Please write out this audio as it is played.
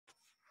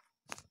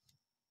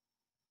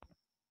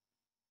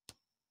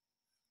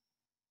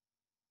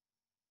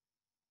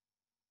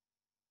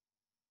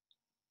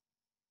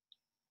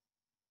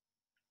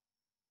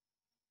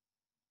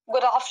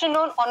Good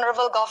afternoon,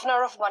 Honorable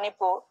Governor of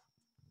Manipur,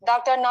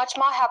 Dr.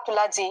 Najma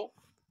Heptulla ji,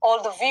 all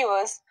the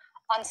viewers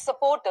and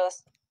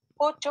supporters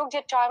who took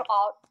the time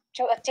out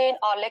to attend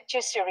our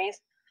lecture series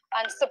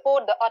and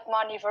support the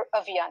ATMANIRBHAR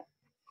Abhiyan.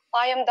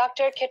 I am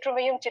Dr.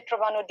 Ketrumayum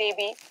Chitravanu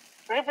Devi,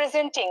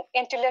 representing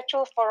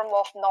Intellectual Forum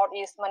of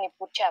Northeast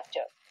Manipur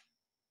chapter.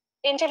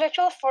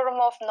 Intellectual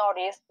Forum of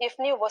Northeast,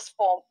 IFNE, was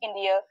formed in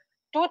the year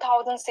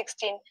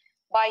 2016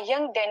 by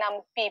young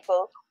dynamic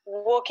people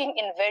working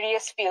in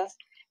various fields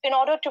in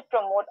order to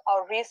promote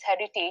our race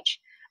heritage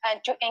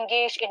and to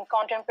engage in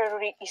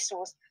contemporary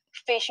issues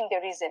facing the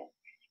region.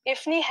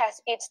 IFNE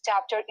has its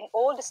chapter in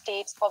all the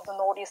states of the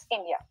Northeast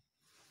India.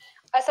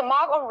 As a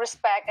mark of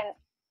respect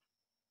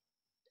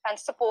and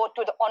support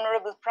to the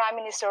Honorable Prime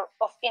Minister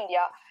of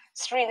India,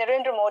 Sri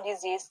Narendra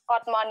Modi's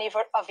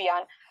ATMANIRBHAR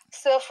Abhiyan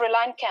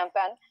self-reliant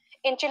campaign,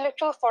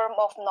 Intellectual Forum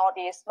of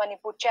Northeast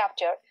Manipur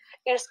chapter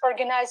is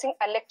organizing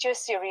a lecture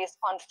series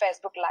on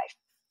Facebook Live.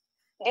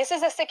 This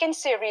is the second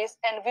series,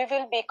 and we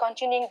will be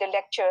continuing the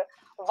lecture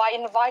by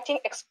inviting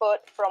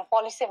experts from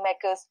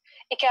policymakers,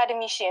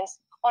 academicians,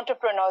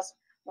 entrepreneurs,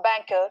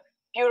 bankers,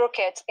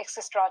 bureaucrats,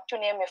 etc., to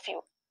name a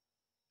few.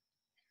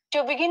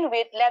 To begin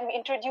with, let me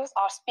introduce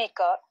our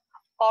speaker.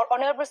 Our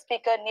honorable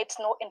speaker needs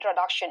no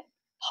introduction.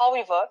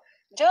 However,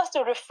 just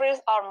to refresh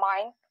our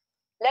mind,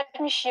 let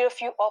me share a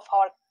few of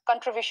our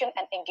contribution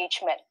and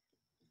engagement.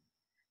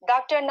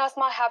 Dr.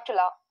 Najma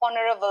Heptulla,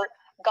 Honorable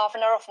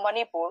Governor of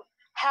Manipur,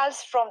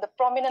 hails from the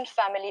prominent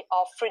family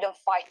of freedom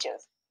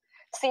fighters.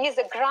 She is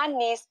the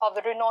grandniece of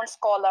the renowned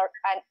scholar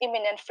and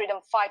eminent freedom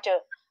fighter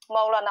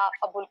Maulana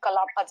Abul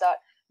Kalam Azad,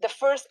 the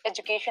first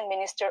education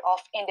minister of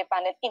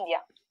independent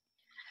India.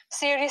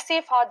 She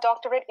received her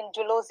doctorate in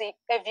zoology,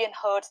 avian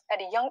herds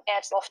at a young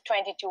age of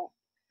 22.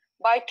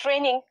 By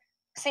training,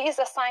 she is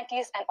a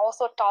scientist and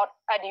also taught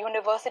at the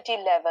university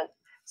level.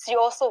 She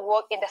also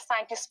worked in the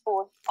scientist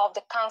pool of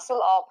the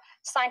Council of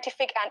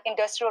Scientific and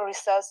Industrial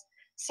Research,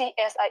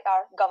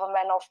 CSIR,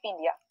 Government of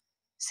India.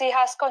 She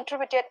has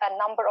contributed a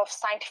number of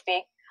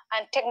scientific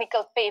and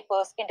technical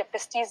papers in the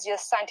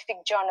prestigious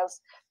scientific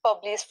journals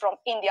published from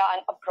India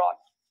and abroad.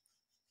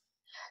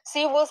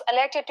 She was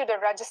elected to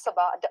the Rajya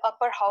Sabha, the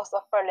upper house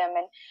of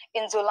parliament,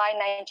 in July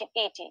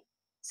 1980.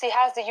 She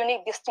has the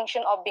unique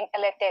distinction of being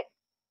elected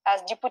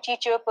as deputy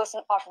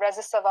chairperson of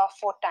Rajya Sabha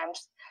 4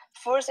 times.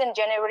 First in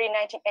January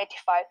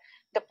 1985,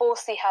 the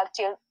post she held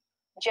till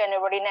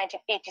January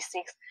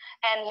 1986,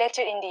 and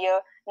later in the year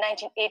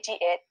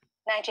 1988,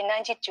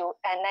 1992,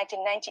 and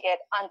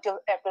 1998 until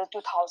April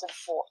 2004.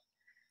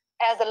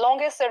 As the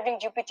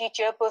longest-serving deputy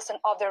chairperson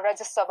of the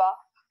Rajya Sabha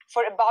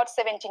for about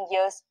 17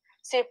 years,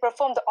 she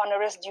performed the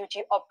onerous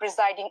duty of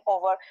presiding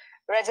over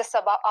Rajya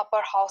Sabha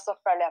upper house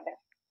of parliament.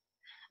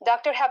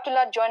 Dr.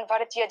 Heptulla joined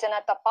Bharatiya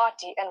Janata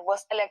Party and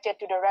was elected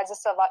to the Rajya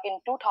Sabha in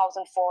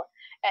 2004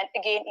 and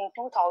again in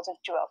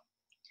 2012.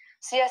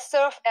 She has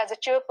served as the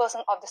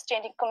chairperson of the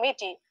Standing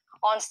Committee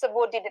on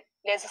Subordinate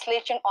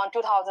Legislation on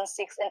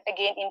 2006 and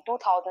again in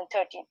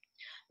 2013.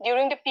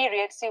 During the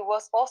period, she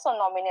was also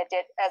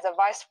nominated as a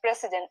vice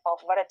president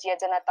of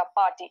Bharatiya Janata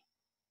Party.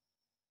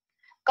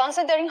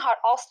 Considering her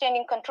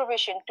outstanding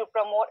contribution to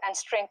promote and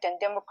strengthen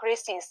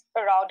democracies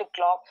around the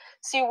globe,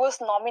 she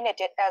was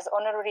nominated as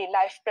honorary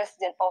life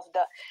president of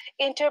the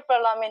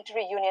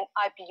Inter-Parliamentary Union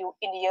IPU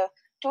in the year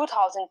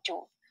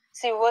 2002.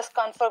 She was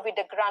conferred with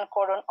the Grand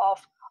Cordon of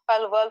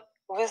Alwal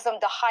Wisdom,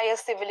 the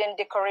highest civilian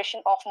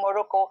decoration of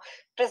Morocco,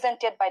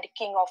 presented by the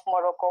King of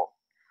Morocco.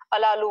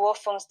 Al-Alua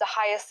forms the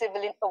highest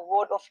civilian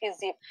award of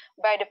Egypt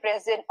by the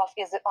President of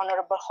Egypt,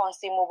 Honorable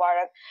Hosni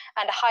Mubarak,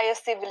 and the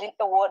highest civilian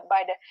award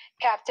by the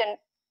Captain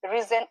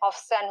Regent of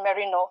San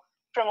Marino,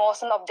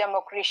 promotion of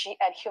democracy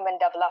and human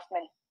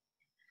development.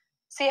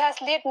 She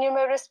has led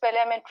numerous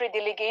parliamentary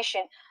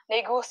delegations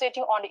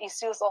negotiating on the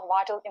issues of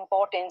vital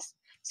importance.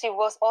 She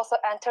was also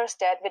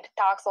entrusted with the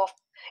task of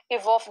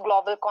evolve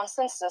global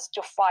consensus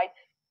to fight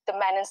the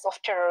menace of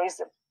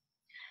terrorism.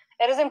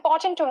 It is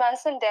important to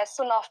mention that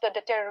soon after the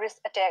terrorist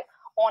attack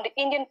on the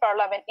Indian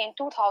Parliament in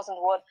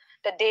 2001,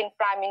 the then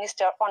Prime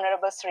Minister,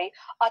 Honorable Sri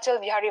Atal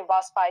Bihari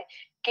Vajpayee,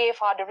 gave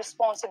her the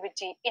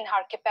responsibility in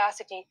her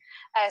capacity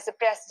as the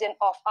President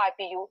of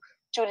IPU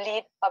to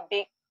lead a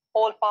big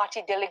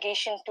all-party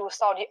delegation to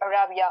Saudi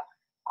Arabia,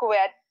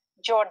 Kuwait,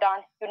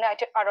 Jordan,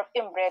 United Arab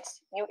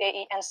Emirates,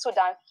 UAE, and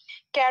Sudan,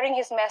 carrying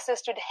his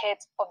message to the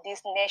heads of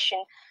these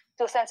nations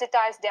to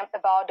sensitize them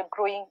about the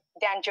growing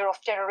danger of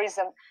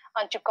terrorism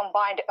and to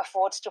combine the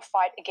efforts to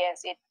fight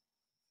against it.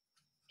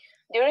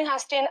 During her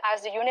stint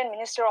as the Union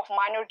Minister of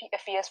Minority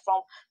Affairs from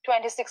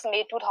 26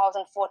 May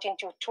 2014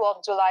 to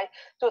 12 July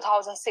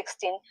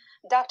 2016,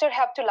 Dr.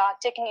 Heptulla,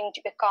 taking into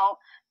account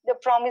the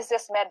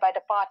promises made by the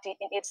party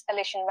in its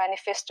election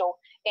manifesto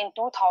in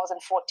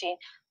 2014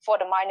 for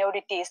the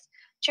minorities,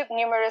 took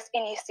numerous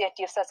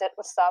initiatives such as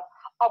UTSAV,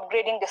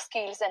 upgrading the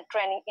skills and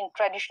training in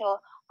traditional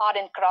art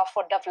and craft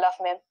for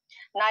development,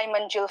 Nai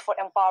Manjil for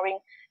empowering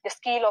the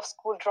skill of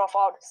school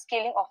dropout,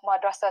 skilling of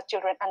madrasa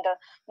children under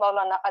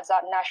Maulana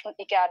Azad National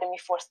Academy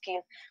for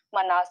Skill,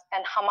 Manas,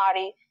 and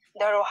Hamari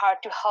Dharohar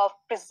to help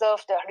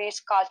preserve the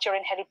rich culture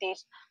and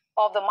heritage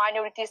of the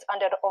minorities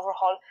under the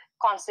overall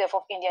concept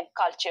of Indian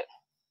culture.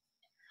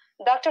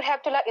 Dr.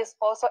 Heptulla is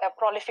also a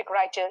prolific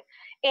writer.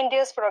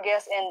 India's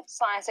Progress in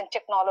Science and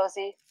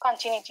Technology,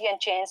 Continuity and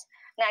Change,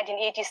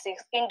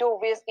 1986,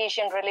 Indo-West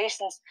Asian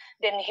Relations,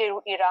 the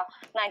Nehru Era,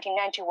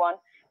 1991,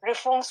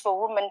 Reforms for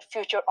Women,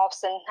 Future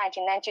Option,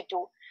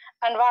 1992,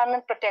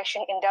 Environment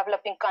Protection in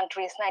Developing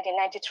Countries,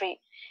 1993,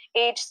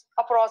 AIDS,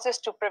 A Process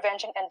to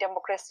Prevention and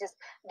Democracies,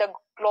 The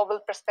Global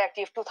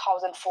Perspective,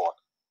 2004,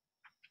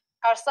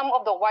 are some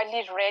of the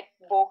widely read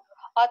books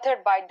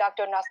authored by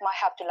Dr. Najma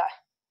Heptulla.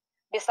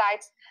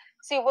 Besides,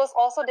 she was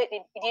also the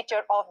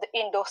editor of the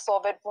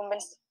Indo-Soviet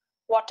women's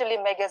quarterly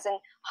magazine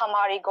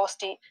Hamari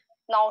Gosti,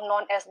 now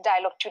known as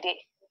Dialogue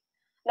Today.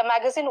 The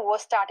magazine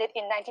was started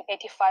in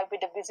 1985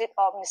 with the visit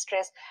of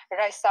Mistress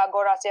Raisa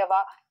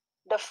Goracheva.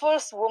 The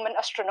first woman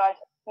astronaut,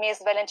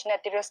 Ms. Valentina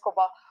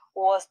Tereshkova,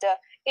 was the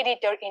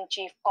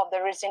editor-in-chief of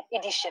the recent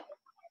edition.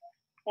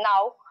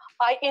 Now,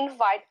 I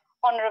invite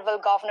Honorable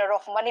Governor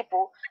of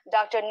Manipur,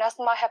 Dr.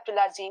 Najma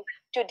Heptulla ji,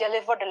 to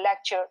deliver the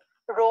lecture,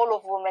 Role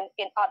of Women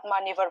in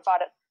ATMANIRBHAR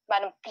BHARAT.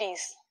 Madam,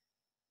 please.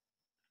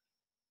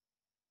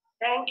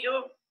 Thank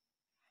you,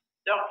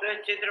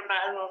 Dr.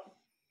 Chitrabhanu.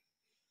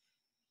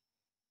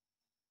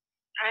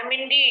 I'm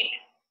indeed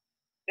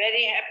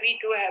very happy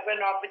to have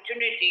an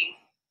opportunity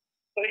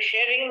for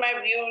sharing my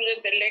views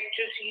at the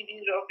lecture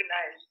series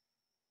organized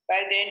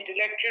by the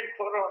Intellectual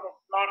Forum of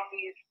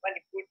Northeast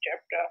Manipur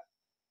chapter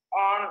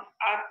on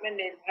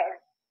ATMANIRBHAR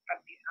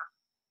Abhiyan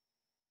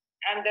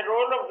and the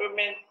role of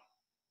women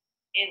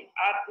in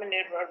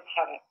ATMANIRBHAR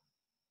Bharat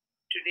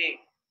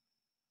today.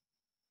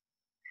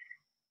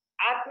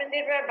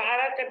 ATMANIRBHAR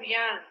Bharat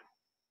Abhiyan,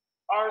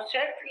 or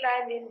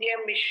Self-Reliant India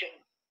Mission,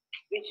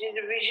 which is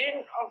a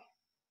vision of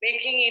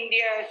making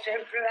India a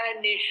self-reliant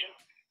nation,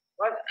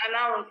 was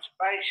announced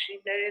by Shri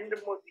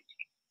Narendra Modi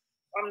ji,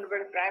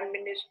 Honorable Prime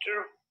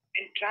Minister,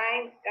 in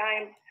trying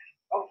time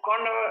of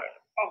coronavirus,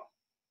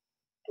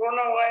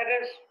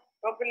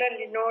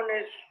 popularly known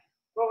as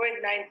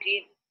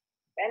COVID-19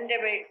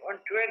 pandemic,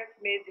 on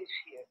 12th May this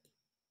year.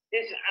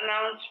 This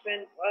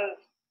announcement was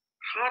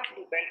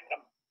heartily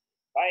welcomed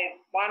by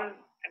one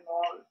and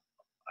all of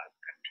our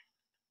country.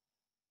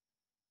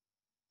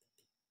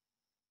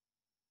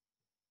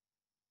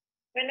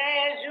 When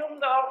I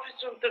assumed the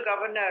office of the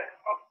Governor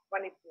of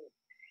Manipur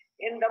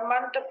in the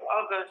month of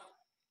August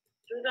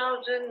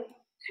 2016,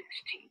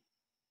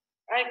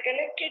 I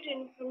collected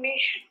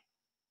information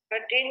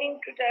pertaining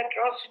to the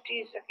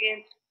atrocities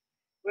against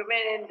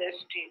women in the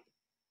state.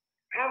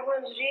 I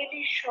was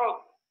really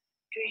shocked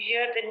to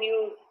hear the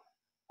news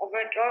of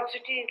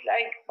atrocities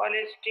like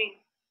molesting,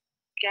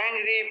 gang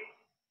rape,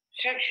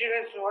 sexual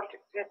assault,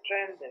 etc.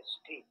 in the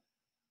state.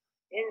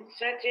 In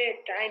such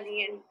a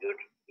tiny and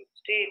beautiful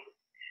state,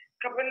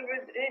 coupled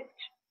with rich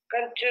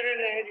cultural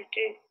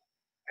heritage,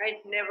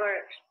 I'd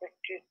never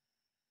expected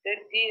that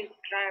these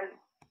crimes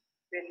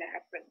will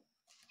happen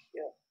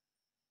here.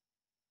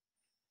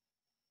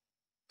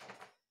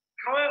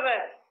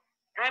 However,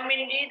 I'm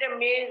indeed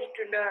amazed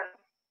to learn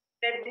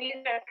that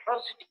these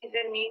atrocities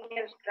and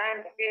heinous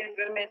crimes against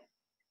women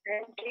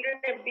and children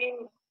have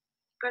been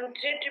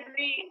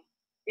considerably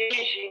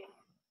diminishing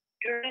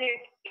during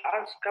the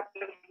last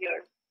couple of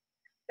years.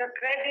 The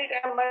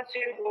credit, I must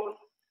say, goes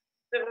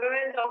to the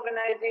women's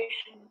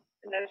organization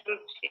and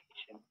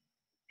association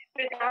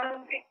with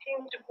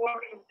unfitting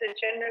support of the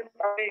general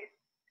public,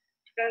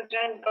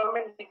 concerned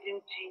government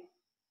agencies,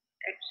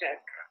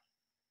 etc.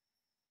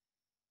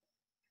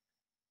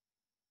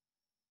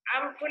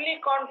 I'm fully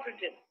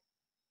confident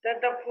that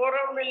the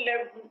forum will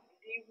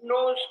leave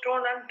no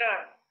stone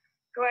unturned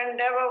to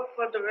endeavor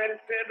for the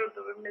welfare of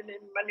the women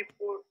in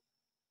Manipur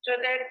so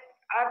that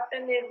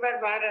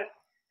ATMANIRBHAR Bharat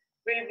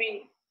will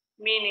be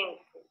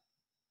meaningful.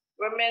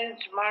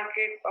 Women's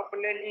market,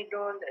 popularly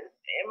known as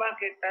Emma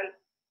Ketal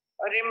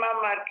or Emma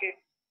market,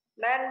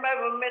 manned by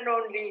women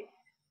only,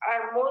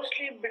 are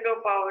mostly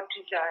below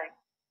poverty line.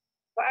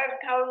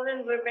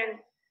 5,000 women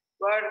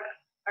work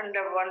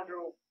under one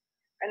roof,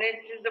 and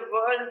it is the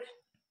world's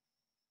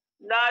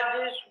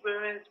largest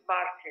women's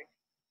market.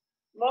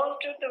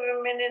 Most of the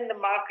women in the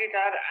market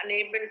are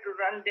unable to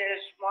run their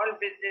small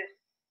business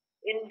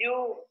in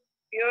due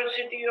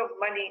scarcity of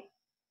money,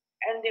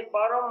 and they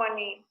borrow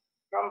money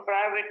from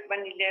private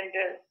money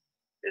lenders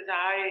with a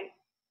high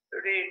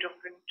rate of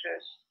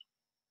interest.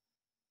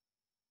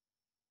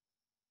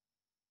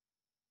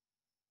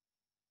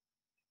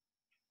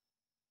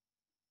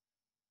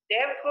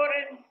 Therefore,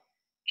 in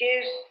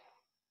case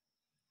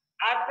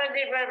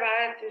ATMANIRBHAR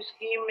Bharat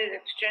scheme is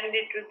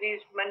extended to these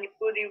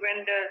Manipuri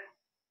vendors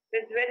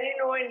with very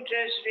low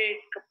interest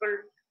rate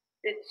coupled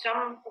with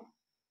some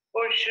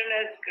portion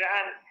as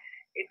grant,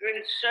 it will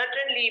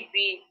certainly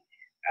be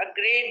a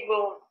great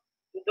boon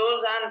to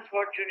those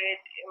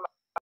unfortunate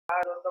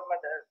or the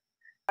mothers.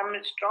 I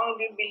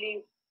strongly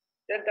believe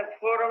that the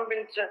forum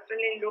will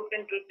certainly look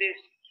into this.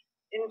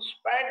 In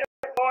spite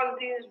of all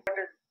these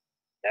burdens,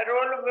 the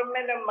role of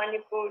women of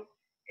Manipur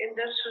in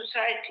the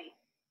society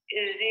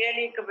is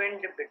really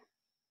commendable.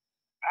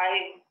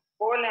 I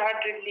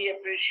wholeheartedly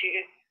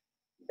appreciate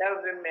the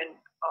women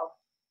of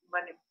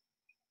Manipur.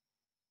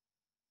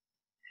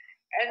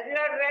 As you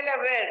are well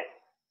aware,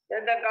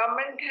 that the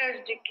government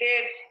has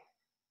declared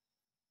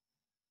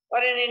for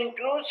an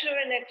inclusive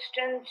and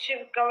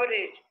extensive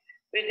coverage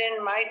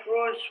within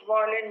micro,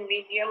 small and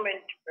medium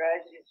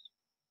enterprises,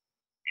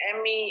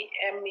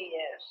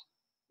 MEMES,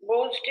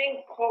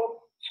 boosting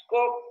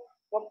scope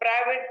for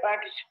private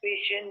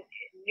participation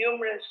in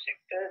numerous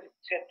sectors,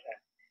 etc.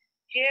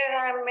 Here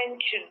I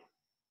mention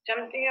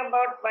something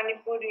about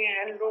Manipuri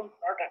handloom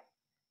products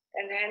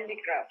and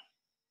handicrafts.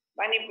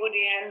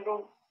 Manipuri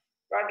handloom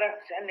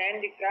products and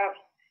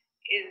handicrafts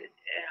is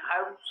a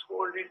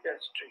household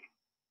industry.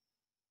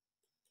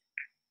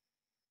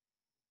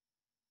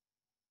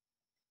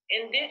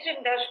 In this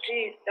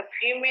industry, the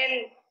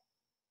female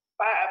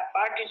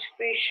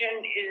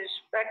participation is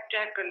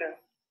spectacular,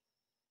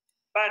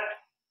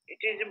 but it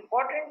is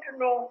important to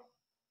know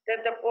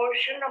that the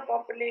portion of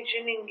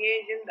population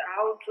engaged in the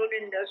household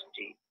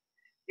industry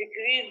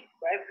decreased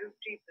by 50%.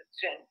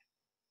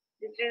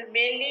 This is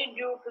mainly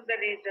due to the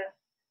reason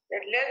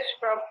that less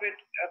profit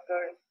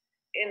occurs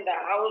in the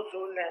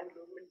household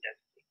handloom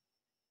industry.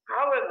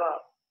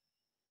 However,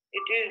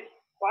 it is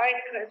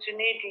quite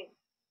fascinating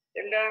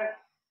to learn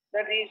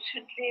that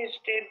recently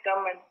state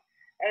government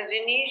has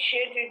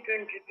initiated to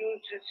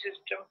introduce a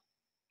system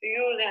to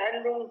use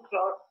handloom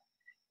cloth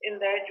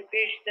in the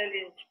educational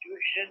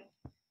institution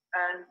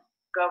and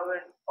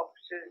government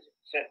offices,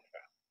 etc.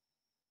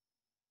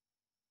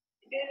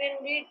 It is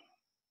indeed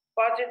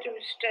positive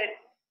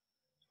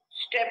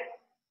step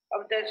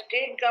of the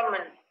state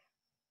government,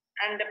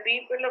 and the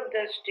people of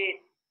the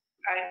state,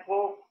 I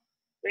hope,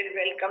 will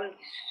welcome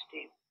this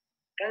step.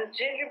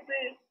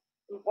 Considerable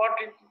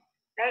importance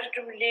has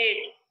to be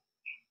laid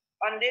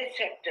on this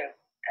sector,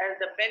 as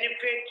the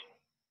benefit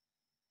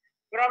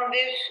from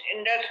this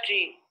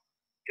industry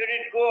should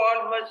it go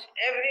almost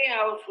every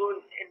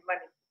household in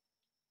Manipur.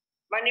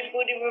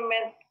 Manipuri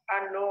women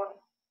are known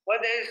for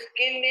their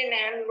skill in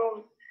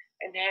handloom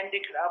and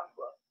handicraft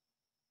work.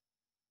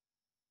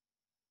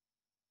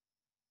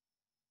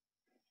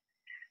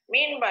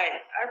 Meanwhile,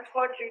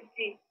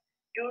 unfortunately,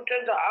 due to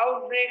the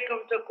outbreak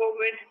of the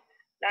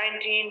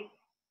COVID-19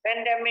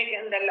 pandemic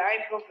and the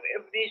life of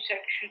every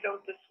section of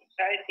the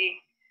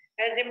society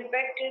has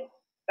impacted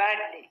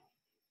badly,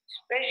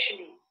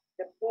 especially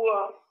the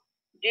poor,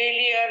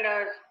 daily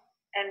earners,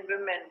 and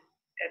women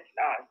at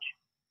large.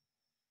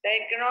 The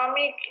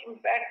economic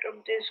impact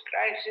of this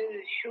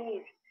crisis is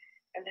huge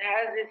and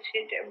has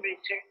hit every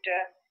sector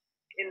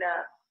in a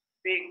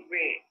big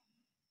way.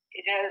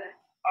 It has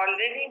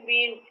already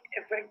been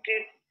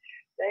affected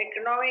the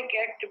economic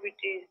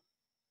activities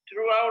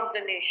throughout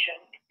the nation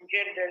in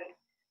general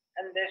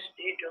and the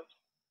state of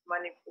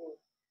Manipur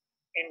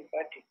in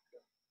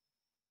particular.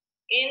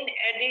 In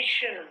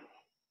addition,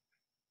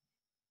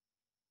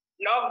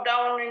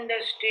 lockdown in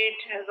the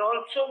state has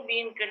also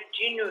been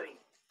continuing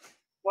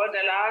for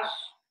the last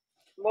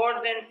more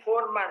than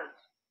 4 months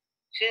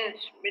since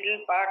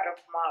middle part of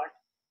March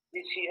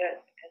this year,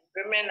 and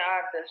women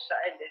are the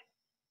silent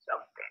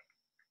sufferers.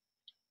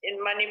 In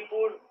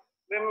Manipur,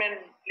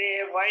 women play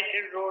a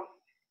vital role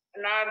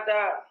and are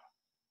the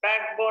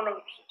backbone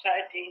of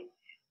society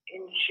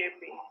in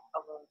shaping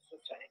our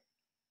society.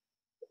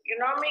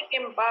 Economic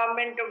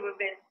empowerment of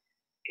women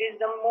is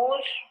the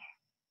most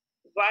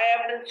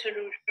viable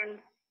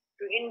solution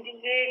to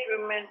integrate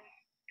women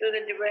to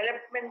the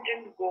development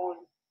goal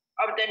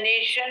of the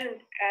nation,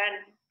 and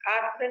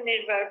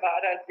ATMANIRBHAR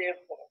BHARAT,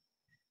 therefore.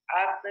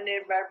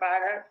 ATMANIRBHAR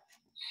BHARAT,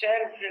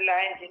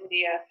 self-reliant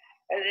India,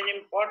 has an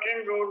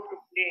important role to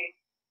play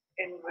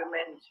in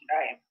women's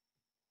life.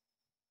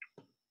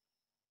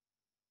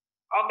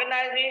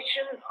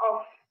 Organization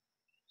of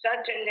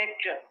such a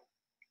lecture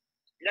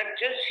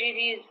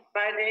series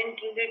by the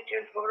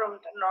Intellectual Forum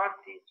of the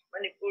Northeast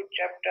Manipur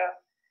chapter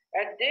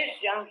at this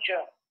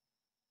juncture,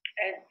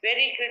 at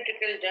very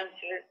critical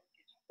juncture,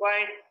 is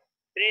quite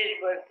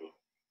praiseworthy,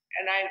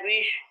 and I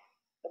wish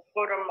the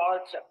forum all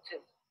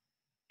success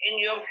in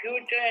your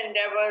future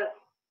endeavors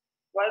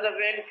for the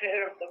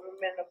welfare of the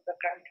women of the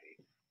country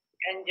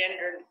in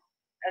general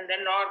and the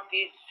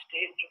northeast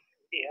states of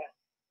India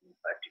in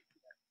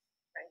particular.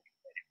 Thank you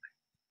very much.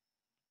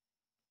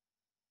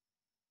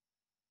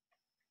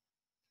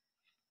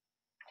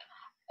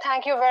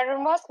 Thank you very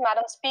much,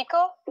 Madam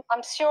Speaker.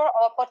 I'm sure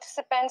our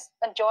participants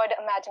enjoyed the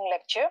amazing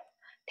lecture.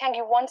 Thank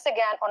you once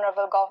again,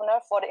 Honorable Governor,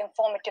 for the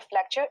informative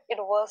lecture. It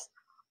was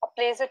a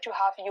pleasure to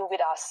have you with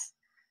us.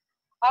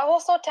 I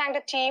also thank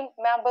the team,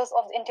 members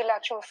of the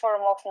Intellectual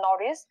Forum of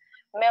Northeast,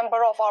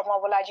 member of our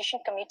mobilization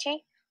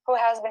committee, who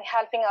has been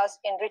helping us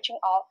in reaching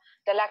out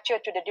the lecture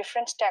to the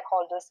different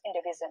stakeholders in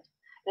the region.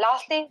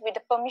 Lastly, with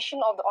the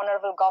permission of the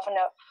Honorable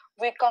Governor,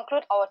 we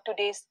conclude our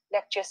today's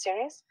lecture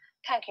series.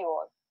 Thank you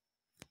all.